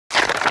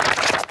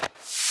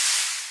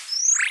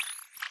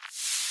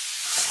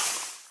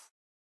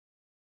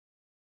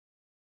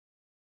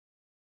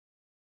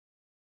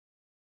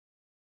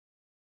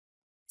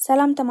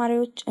ሰላም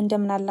ተማሪዎች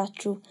እንደምን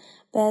አላችሁ?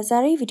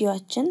 በዛሬ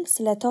ቪዲዮአችን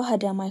ስለ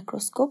ተዋህደ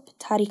ማይክሮስኮፕ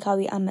ታሪካዊ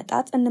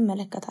አመጣጥ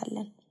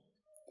እንመለከታለን።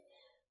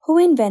 Who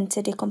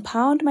invented a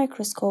compound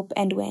microscope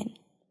and when?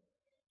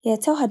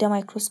 የተዋህደ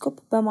ማይክሮስኮፕ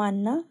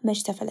በማንና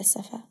መች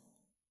ተፈለሰፈ?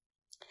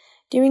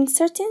 During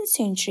 13th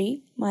century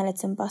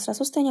ማለትም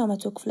በ13ኛው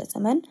መቶ ክፍለ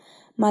ዘመን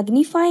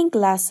magnifying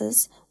glasses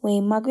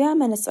ወይም ማጉያ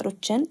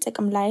መነጽሮችን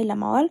ጥቅም ላይ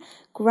ለማዋል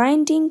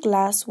grinding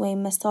glass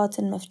ወይም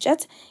መስታወትን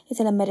መፍጨት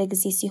የተለመደ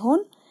ጊዜ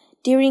ሲሆን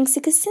During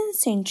 16th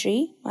century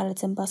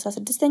ማለትም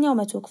በ16ኛው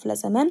መቶ ክፍለ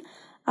ዘመን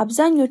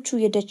አብዛኞቹ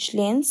የደች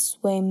ሌንስ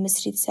ወይም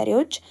ምስሪት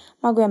ሰሪዎች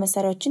ማጉያ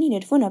መሳሪያዎችን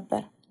ይነድፉ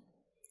ነበር።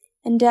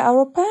 እንደ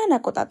አውሮፓውያን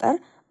አቆጣጠር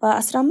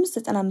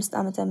በ1595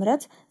 ዓመተ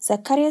ምህረት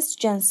ዛካሪያስ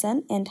ጆንሰን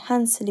and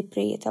ሃንስ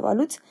ሊፕሬ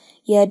የተባሉት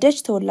የደች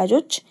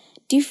ተወላጆች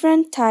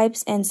different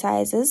types and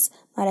sizes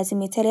ማለትም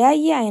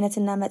የተለያየ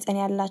አይነትና መጠን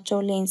ያላቸው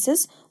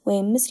ሌንስስ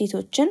ወይም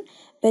ምስሪቶችን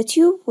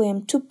በቲዩብ ወይም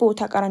ቱቦ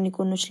ተቃራኒ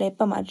ጎኖች ላይ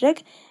በማድረግ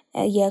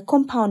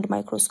የኮምፓውንድ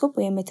ማይክሮስኮፕ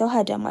ወይም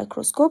የተዋህደ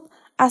ማይክሮስኮፕ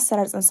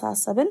አሰራር ጽንሰ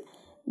ሐሳብን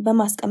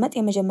በማስቀመጥ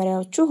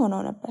የመጀመሪያዎቹ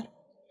ሆነው ነበር።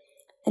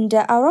 እንደ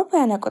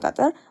አውሮፓውያን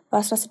አቆጣጠር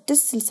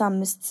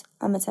በ1665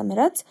 ዓመተ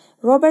ምህረት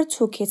ሮበርት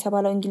ሁክ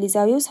የተባለው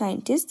እንግሊዛዊው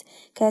ሳይንቲስት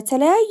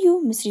ከተለያዩ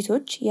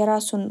ምስሪቶች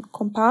የራሱን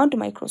ኮምፓውንድ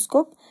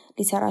ማይክሮስኮፕ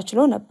ሊሰራ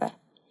ችሎ ነበር።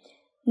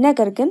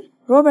 ነገር ግን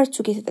ሮበርት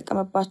ሁክ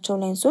የተጠቀመባቸው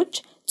ሌንሶች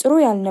ጥሩ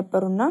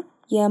ያልነበሩና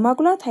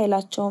የማጉላት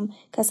ኃይላቸውም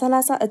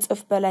ከ30 እጥፍ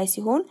በላይ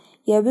ሲሆን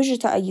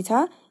የብዥታ እይታ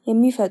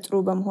የሚፈጥሩ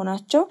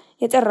በመሆናቸው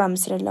የጠራ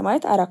ምስልን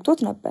ለማየት አራክቶት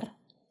ነበር።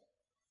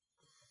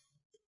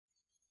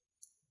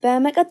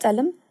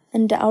 በመቀጠልም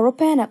እንደ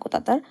አውሮፓውያን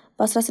አቆጣጠር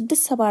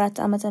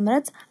በ1674 ዓመተ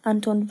ምህረት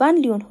አንቶን ቫን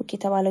ሊዮንሁክ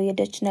የተባለው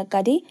የደች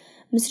ነጋዴ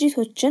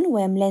ምስሪቶችን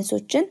ወይም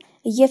ሌንሶችን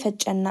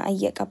እየፈጨና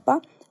እየቀባ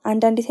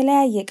አንዳንድ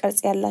የተለያየ ቅርጽ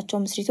ያላቸው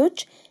ምስሪቶች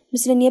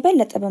ምስልን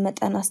የበለጠ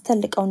በመጠን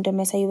አስተልቀው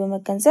እንደሚያሳዩ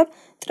በመገንዘብ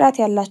ጥራት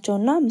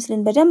ያላቸውና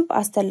ምስልን በደንብ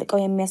አስተልቀው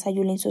የሚያሳዩ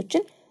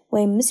ሌንሶችን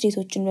ወይም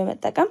ምስሪቶችን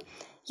በመጠቀም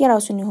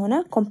የራሱን የሆነ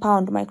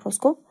ኮምፓውንድ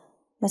ማይክሮስኮፕ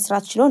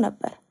መስራት ችሎ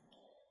ነበር።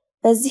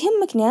 በዚህም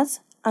ምክንያት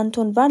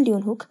አንቶን ቫን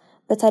ሊዮንሁክ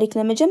በታሪክ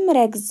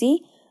ለመጀመሪያ ጊዜ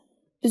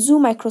ብዙ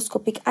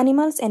ማይክሮስኮፒክ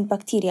አኒማልስ and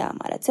ባክቴሪያ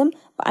ማለትም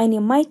በአይን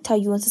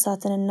የማይታዩ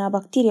እንስሳትንና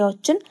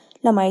ባክቴሪያዎችን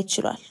ለማየት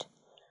ችሏል።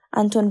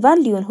 አንቶን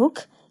ቫን ሊዮንሁክ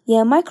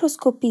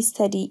የማይክሮስኮፒ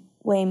ስተዲ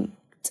ወይም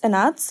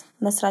ጥናት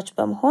መስራች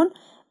በመሆን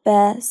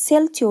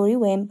በሴል ቲዮሪ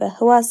ወይም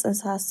በህዋስ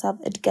ጽንሰ ሐሳብ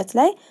እድገት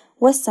ላይ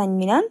ወሳኝ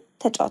ሚናን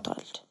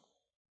ተጫውቷል።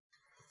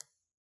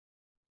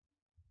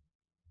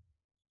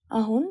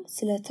 አሁን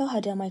ስለ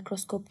ተዋህደ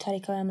ማይክሮስኮፕ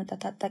ታሪካዊ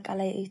አመጣጥ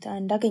አጠቃላይ እይታ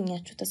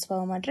እንዳገኛችሁ ተስፋ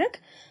በማድረግ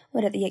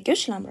ወደ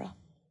ጥያቄዎች ላምራ።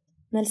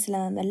 መልስ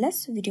ለመመለስ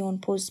ቪዲዮውን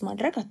ፖዝ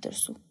ማድረግ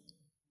አትርሱ።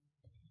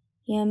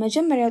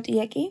 የመጀመሪያው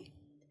ጥያቄ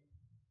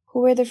Who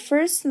were the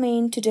first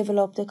men to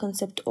develop the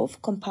concept of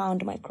compound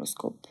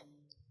microscope?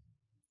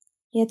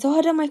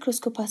 የተዋህደ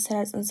ማይክሮስኮፕ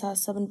አሰራር ጽንሰ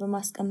ሐሳብን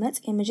በማስቀመጥ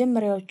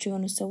የመጀመሪያዎቹ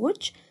የሆኑ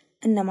ሰዎች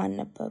እነማን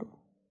ነበሩ?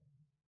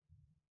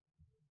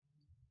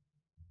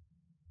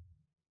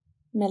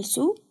 መልሱ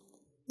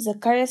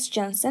ዛካሪያስ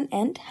ጆንሰን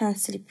and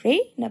ሃንስ ሊፕሬ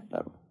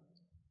ነበሩ።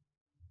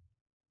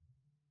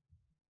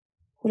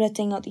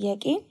 ሁለተኛው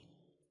ጥያቄ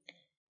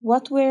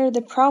What were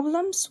the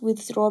problems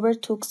with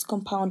Robert Hooke's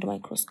compound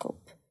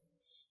microscope?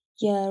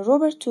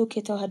 የሮበርት ሁክ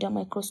የተዋህደ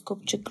ማይክሮስኮፕ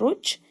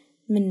ችግሮች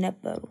ምን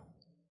ነበሩ?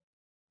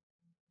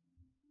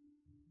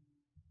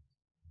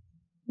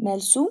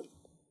 መልሱ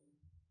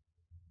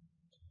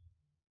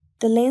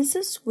The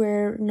lenses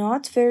were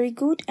not very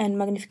good and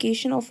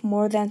magnification of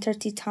more than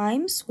 30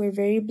 times were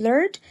very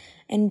blurred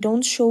and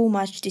don't show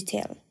much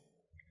detail.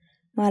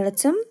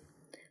 ማለትም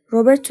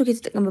ሮበርት ሁክ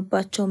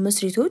የተጠቀመባቸው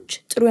ምስሪቶች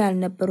ጥሩ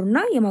ያልነበሩና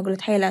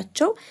የማጉላት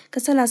ኃይላቸው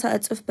ከ30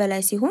 እጥፍ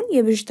በላይ ሲሆን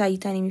የብዥታ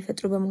እይታን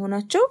የሚፈጥሩ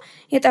በመሆናቸው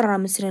የጠራ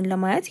ምስልን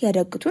ለማየት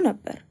ያዳግቱ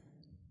ነበር።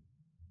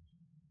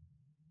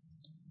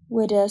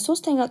 ወደ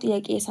ሶስተኛው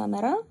ጥያቄ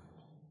ሳመራ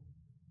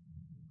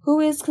Who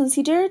is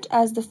considered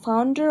as the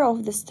founder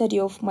of the study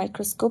of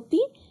microscopy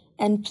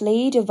and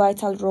played a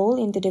vital role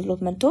in the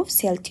development of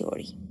cell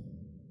theory?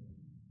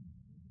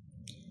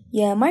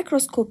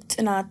 የማይክሮስኮፕ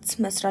ጥናት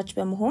መስራች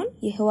በመሆን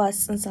የህዋስ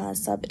ጽንሰ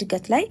ሐሳብ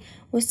እድገት ላይ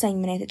ወሳኝ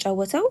ሚና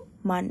የተጫወተው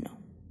ማን ነው?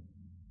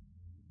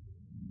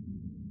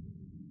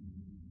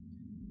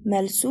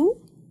 መልሱ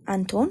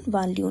አንቶን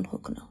ቫን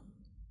ሊዮንሁክ ነው።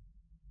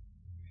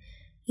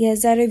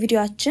 የዛሬው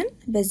ቪዲዮአችን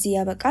በዚህ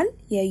ያበቃል።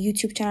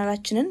 የዩቲዩብ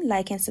ቻናላችንን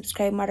ላይክ and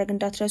ሰብስክራይብ ማድረግ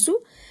እንዳትረሱ።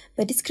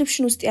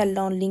 በዲስክሪፕሽን ውስጥ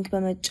ያለውን ሊንክ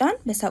በመጫን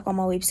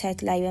በሳቋማ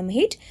ዌብሳይት ላይ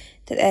በመሄድ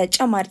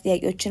ተጨማሪ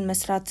ጥያቄዎችን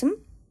መስራትም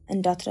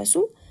እንዳትረሱ።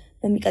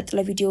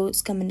 በሚቀጥለው ቪዲዮ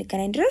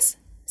እስከምንገናኝ ድረስ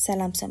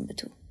ሰላም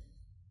ሰንብቱ።